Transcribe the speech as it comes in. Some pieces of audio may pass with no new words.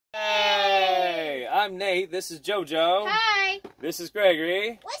I'm Nate. This is JoJo. Hi. This is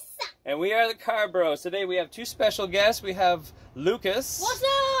Gregory. What's up? And we are the Car Bros. Today we have two special guests. We have Lucas. What's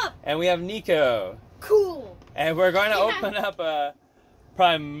up? And we have Nico. Cool. And we're going to open up a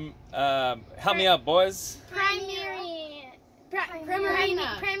help me out, boys.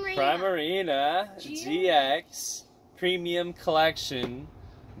 Primarina GX Premium Collection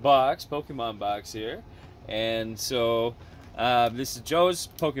box, Pokemon box here. And so this is Joe's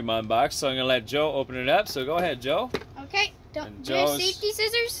Pokemon box, so I'm going to let Joe open it up. So go ahead, Joe. Okay. Do you have safety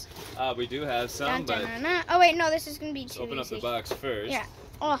scissors? We do have some, but oh wait, no, this is going to be too open up easy. the box first. Yeah.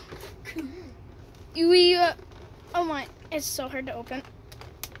 Oh. Oh my, it's so hard to open.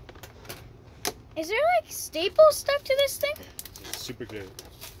 Is there like staples stuck to this thing? Super glue.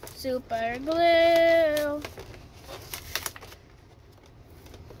 Super glue.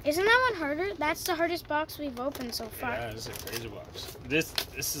 Isn't that one harder? That's the hardest box we've opened so far. Yeah, this is a crazy box. This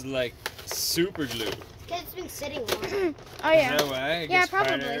is like super glue. Because it's been sitting long. Oh yeah. Is that why? It Yeah, gets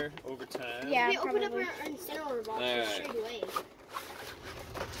probably. harder over time. Yeah, We open up probably. our center box Alright. straight away.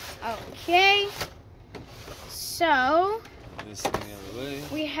 Okay. So This thing out of the way.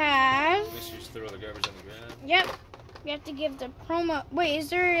 we have. Make sure you just throw the garbage on the ground. Yep. We have to give the promo. Wait, is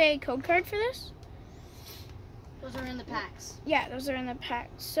there a code card for this? Those are in the packs. Yeah, those are in the pack.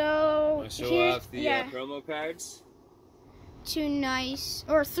 So Want to show here's off the promo cards? three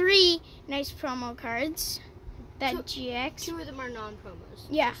nice promo cards. That GX. Two of them are non-promos.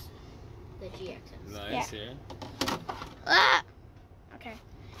 Yeah. The GX. Nice here. Ah! Okay.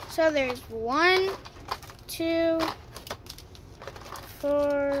 So there's 1, 2,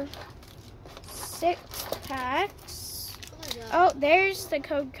 4, 6 packs. Oh, there's the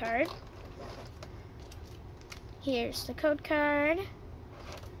code card. Here's the code card.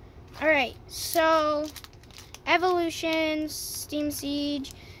 Alright, so Evolutions, Steam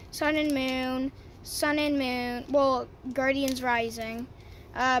Siege, Sun and Moon, well, Guardians Rising,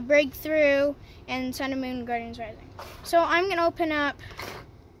 Breakthrough, and Sun and Moon, Guardians Rising. So I'm going to open up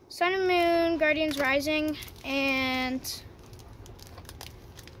Sun and Moon, Guardians Rising, and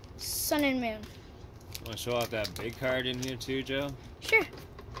Sun and Moon. Want to show off that big card in here too, Joe? Sure.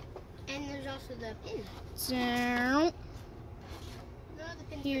 And there's also the pin. So No, the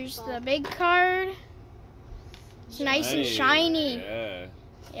pin here's fall. the big card. It's nice and shiny. Yeah.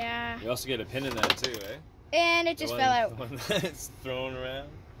 Yeah. You also get a pin in that too, eh? And it just fell out. The one that's thrown around.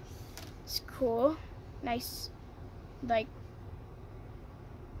 It's cool. Nice, like,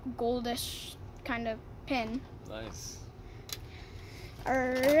 goldish kind of pin. Nice.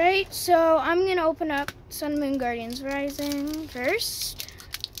 Alright, so I'm going to open up Sun Moon Guardians Rising first.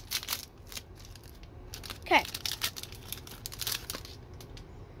 Okay.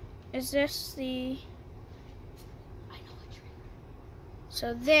 Is this the...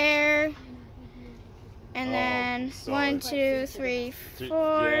 So there, and then solid. 1, 2, 3, 4.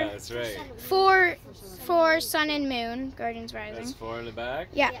 Yeah, that's right. Four Sun and Moon Guardians Rising. That's 4 in the back?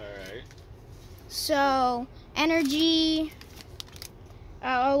 Yeah. Alright. So Energy,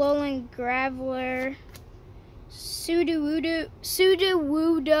 Alolan Graveler, Sudowoodo,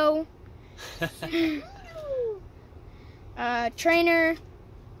 Trainer,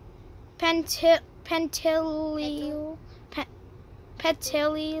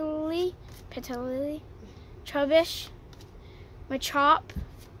 Petilili, Trubbish, Machop,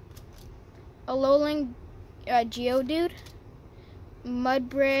 Alolan Geodude,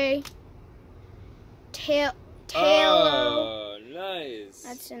 Mudbray, Tailo. Oh, nice.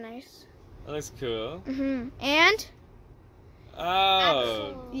 That's a nice. That looks cool. And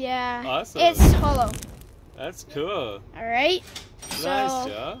Oh, yeah, awesome. it's hollow. That's cool. All right. Nice So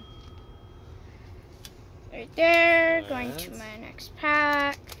job. right there, Alright. going to my next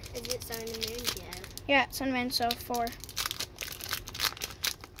pack. Is it Sun and Moon? Yeah. Yeah, Sun and Moon, so 4.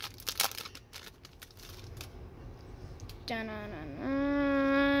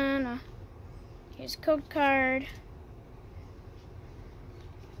 Da-na-na-na-na. Here's a code card.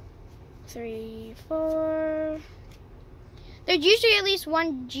 3, 4. There's usually at least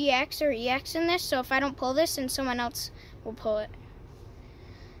one GX or EX in this, so if I don't pull this, then someone else will pull it.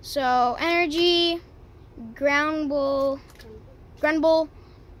 So, Energy, Grunbull,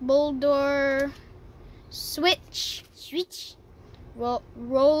 Boulder, Switch,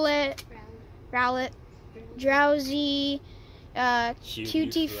 Rowlet, Drowsy,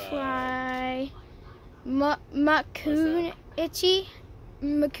 Cutie Fly, Makunita,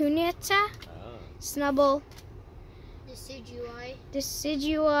 Oh. Snubble, Decidueye,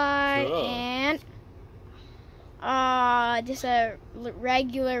 Cool. and just a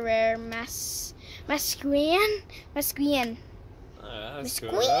regular rare Masqueen. That's cool.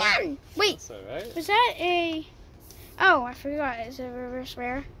 Squean! Wait, That's alright. was that a... Oh, I forgot. It's a reverse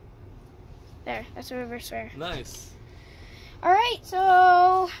rare. There, that's a reverse rare. Nice. Alright,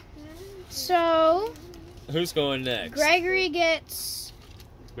 so Who's going next? Gregory gets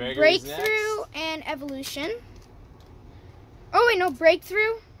Gregory's Breakthrough next? and Evolution. Oh wait, no,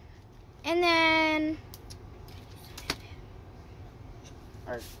 Breakthrough. And then...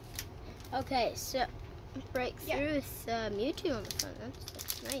 Okay, so Breakthrough with Mewtwo on the front.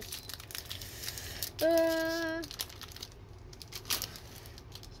 That's nice.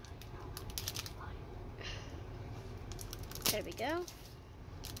 There we go.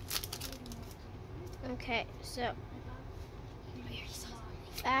 Okay, so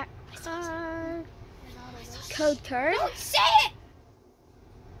back card, code card. Don't say it!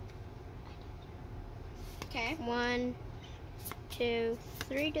 Okay. 1, 2,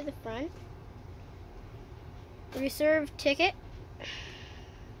 3 to the front. Reserve ticket.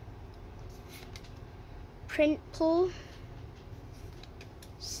 Print pull.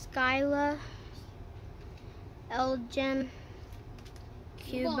 Skyla. Elgem.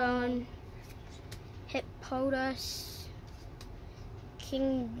 Cubone. Hippodas.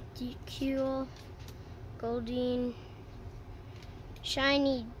 King DQ. Goldeen.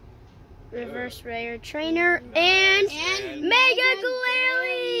 Shiny reverse rare trainer and Mega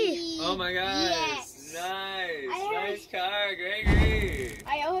Glalie! Oh my gosh. Yes. Nice. I Nice card, Gregory.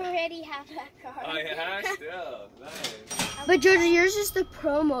 I already have that card. Oh, yeah, still. Nice. But Georgia, yours is the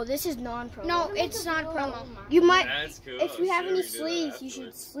promo. This is non-promo. No, it's not promo. You might, That's cool. if you have Sure, any we can do that sleeves, you should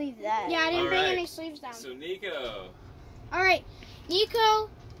afterwards. sleeve that. Yeah, I didn't bring Alright. any sleeves down. So, Nico. Alright, Nico,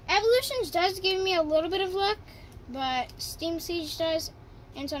 Evolutions does give me a little bit of luck, but Steam Siege does,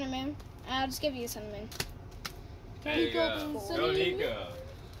 and Sun and Moon. I'll just give you Sun and Moon. There you go. Nico. Go, Nico.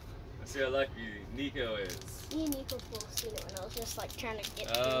 Let's see how lucky Nico is. Me and Nico both seen it when I was just like trying to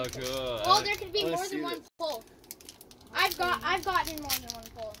get. Oh, cool. Well, there could be I wanna more see than one this. pull. I've gotten more than one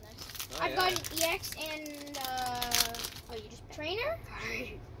pull in this. Oh, I've yeah. got an EX and Oh, you just trainer.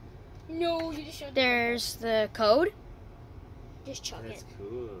 No, you just showed. There's the code. Just chuck That's it.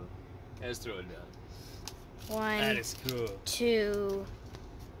 cool. Let's throw it down. That 1, is cool. 2,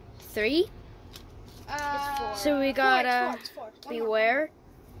 3. Uh, So we got it's four. One more. Beware.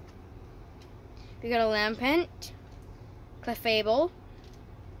 We got a Lampent, Clefable,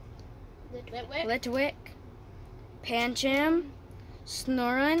 Litwick. Litwick, Pancham,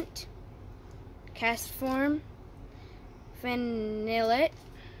 Snorunt, Castform, Vanillit,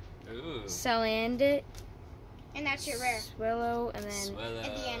 Ooh. Salandit, And that's your rare. Swallow, and then Swallow.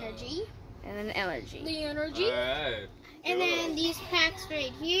 And the energy. Allergy. The energy. Alright. And then these packs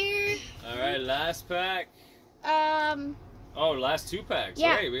right here. Alright, last pack. Oh, last 2 packs.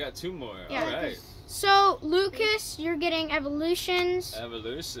 Yeah. Wait, we got 2 more. Yeah. Alright. So Lucas, you're getting Evolutions,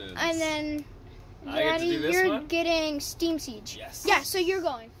 Evolutions. and then I get to do this you're one? getting Steam Siege. Yes. Yeah, so you're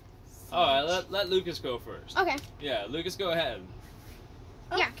going. Alright, let Lucas go first. Okay. Yeah, Lucas, go ahead.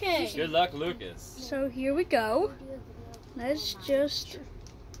 Yeah. Okay. Good luck, Lucas. So here we go. Let's just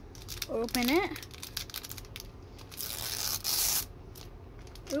open it.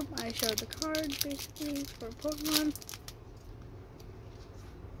 Oop, I showed the card basically for Pokemon.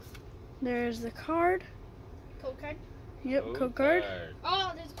 There's the card. Code card. Yep, code card.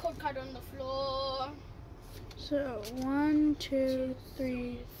 Oh, there's a code card on the floor. So 1, 2,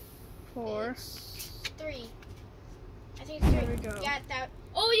 3, 4. It's 3. I think it's 3. There we go. Yeah, that.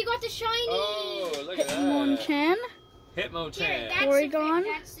 Oh, you got the shiny. Oh, look at that. Hitmonchan, Here, Hitmonchan. that's Porygon.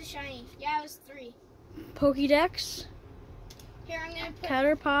 that's the shiny. Yeah, it was 3. Pokédex, Here, I'm gonna put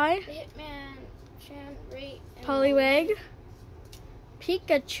Caterpie, the Hitman, Chan, Rate, and Poliwag,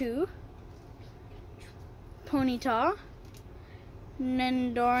 Pikachu, Ponyta,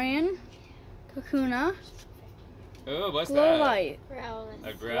 Nendorian, Kakuna, Oh, what's that? Glowlight. Growlithe.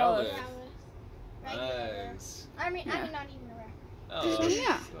 A Growlithe. Right. Nice. I mean, Yeah. not even a rare. Oh,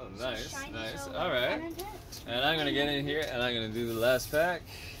 Yeah. oh, nice, Shiny, nice. so All right. fun and hit. And I'm gonna get in here and I'm gonna do the last pack.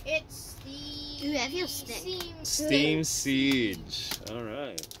 It's the Ooh, that feels sick. Steam Siege. All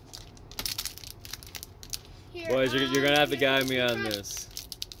right. Here, Boys, you're gonna have to guide me on here's this.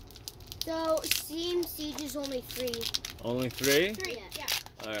 So Steam Siege is only 3. Only 3? 3. Yeah.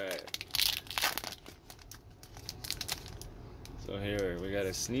 All right. So here, we got a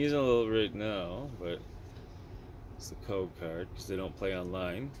Sneasel right now, but it's the code card because they don't play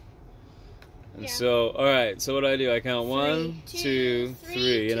online. And Yeah. so, all right. So what do? I count 1, 2, 3,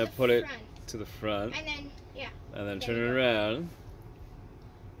 to and I the put it front. to the front, And then, yeah. and then there turn you it go. around.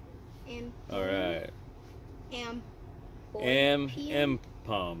 And All right. Am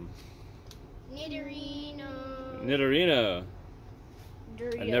Pom. Nidorino. Nidorino.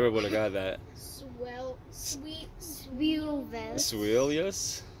 Hydrangea. I never would have got that. Sweelvis.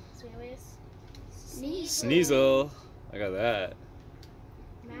 Swelius? Sneasel. Sneasel. I got that.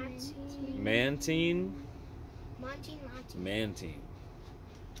 Mantine. Mantine.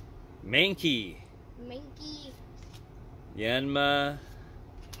 Mankey. Minky. Yanma.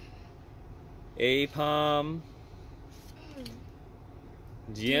 Apom.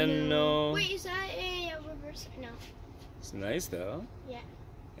 Gieno. Wait, is that a reverse? No. It's nice though. Yeah.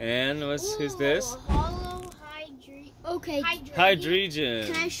 And who's this? Hollow Okay.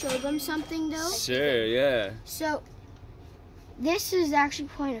 Hydrogen. Can I show them something though? Sure, yeah. So, this is actually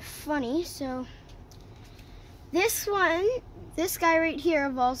kind of funny. So, this guy right here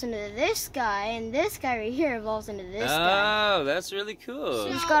evolves into this guy, and this guy right here evolves into this guy. Oh, that's really cool.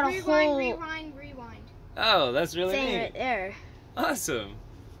 He's got a whole rewind. Oh, that's really thing neat. right there. Awesome.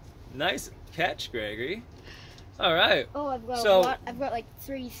 Nice catch, Gregory. All right. Oh, I've got So- a lot. I've got like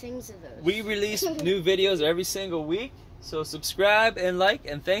 3 things of those. We release new videos every single week. So subscribe and like,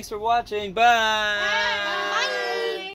 and thanks for watching. Bye.